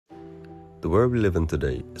The world we live in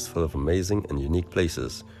today is full of amazing and unique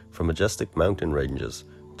places, from majestic mountain ranges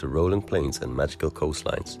to rolling plains and magical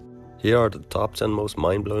coastlines. Here are the top 10 most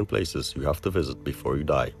mind-blowing places you have to visit before you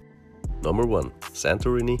die. Number 1.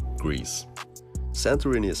 Santorini, Greece.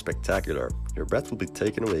 Santorini is spectacular. Your breath will be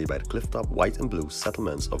taken away by the cliff-top white and blue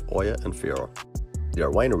settlements of Oia and Fira. There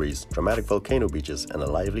are wineries, dramatic volcano beaches and a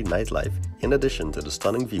lively nightlife, in addition to the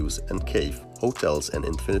stunning views and cave, hotels and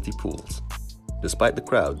infinity pools. Despite the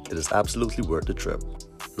crowd, it is absolutely worth the trip.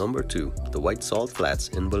 Number 2. The White Salt Flats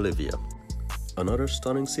in Bolivia. Another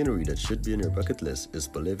stunning scenery that should be on your bucket list is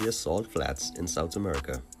Bolivia's Salt Flats in South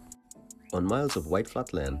America. On miles of white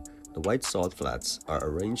flat land, the White Salt Flats are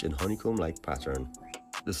arranged in honeycomb-like pattern.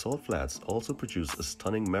 The salt flats also produce a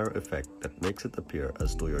stunning mirror effect that makes it appear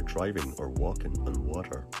as though you're driving or walking on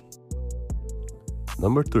water.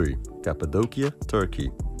 Number 3. Cappadocia, Turkey.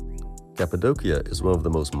 Cappadocia is one of the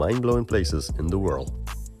most mind-blowing places in the world.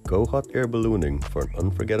 Go hot air ballooning for an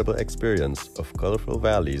unforgettable experience of colorful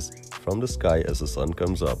valleys from the sky as the sun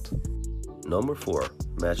comes up. Number 4.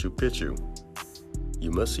 Macchu Picchu.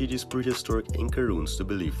 You must see these prehistoric Inca ruins to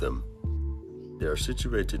believe them. They are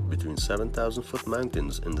situated between 7,000-foot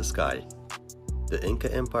mountains in the sky. The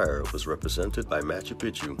Inca Empire was represented by Macchu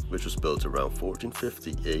Picchu, which was built around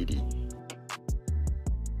 1450 AD.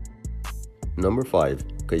 Number 5.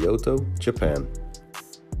 Koyoto, Japan.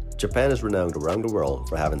 Japan is renowned around the world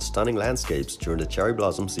for having stunning landscapes during the cherry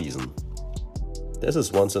blossom season. This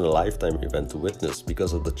is once in a lifetime event to witness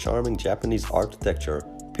because of the charming Japanese architecture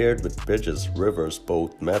paired with bridges, rivers,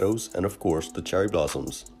 boats, meadows, and of course the cherry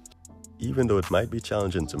blossoms. Even though it might be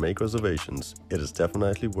challenging to make reservations, it is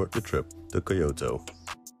definitely worth the trip to Koyoto.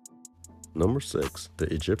 Number 6.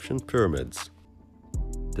 The Egyptian Pyramids.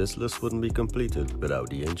 This list wouldn't be completed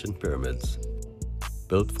without the ancient pyramids.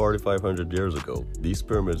 Built 4,500 years ago, these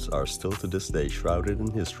pyramids are still to this day shrouded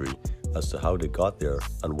in history as to how they got there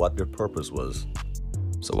and what their purpose was.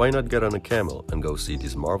 So why not get on a camel and go see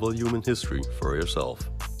this marvel of human history for yourself?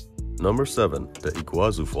 Number 7. The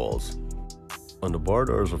Iguazu Falls. On the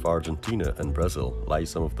borders of Argentina and Brazil lie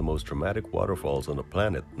some of the most dramatic waterfalls on the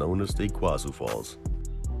planet, known as the Iguazu Falls.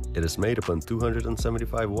 It is made upon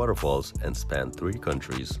 275 waterfalls and span 3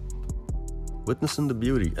 countries. Witnessing the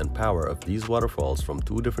beauty and power of these waterfalls from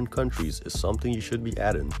 2 different countries is something you should be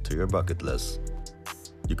adding to your bucket list.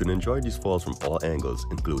 You can enjoy these falls from all angles,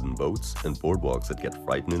 including boats and boardwalks that get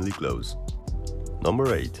frighteningly close.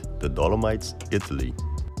 Number 8. The Dolomites, Italy.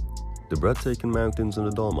 The breathtaking mountains in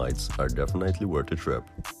the Dolomites are definitely worth a trip.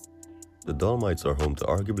 The Dolomites are home to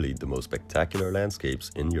arguably the most spectacular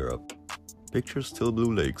landscapes in Europe. Picture still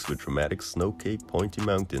blue lakes with dramatic snow-capped pointy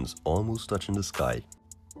mountains almost touching the sky.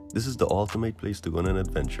 This is the ultimate place to go on an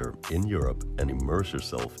adventure in Europe and immerse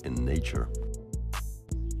yourself in nature.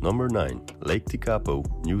 Number 9. Lake Tekapo,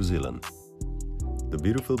 New Zealand. The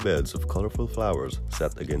beautiful beds of colorful flowers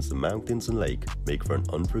set against the mountains and lake make for an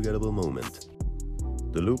unforgettable moment.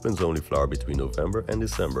 The lupins only flower between November and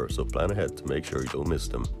December, so plan ahead to make sure you don't miss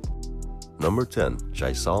them. Number 10.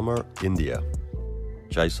 Jaisalmer, India.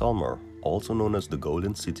 Jaisalmer, also known as the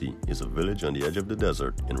Golden City, is a village on the edge of the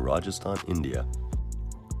desert in Rajasthan, India.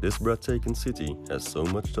 This breathtaking city has so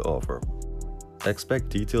much to offer. Expect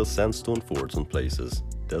detailed sandstone forts and places,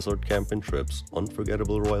 desert camping trips,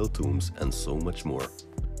 unforgettable royal tombs, and so much more.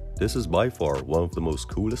 This is by far one of the most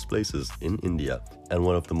coolest places in India and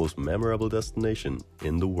one of the most memorable destinations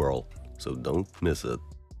in the world, so don't miss it.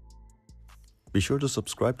 Be sure to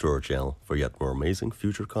subscribe to our channel for yet more amazing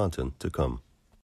future content to come.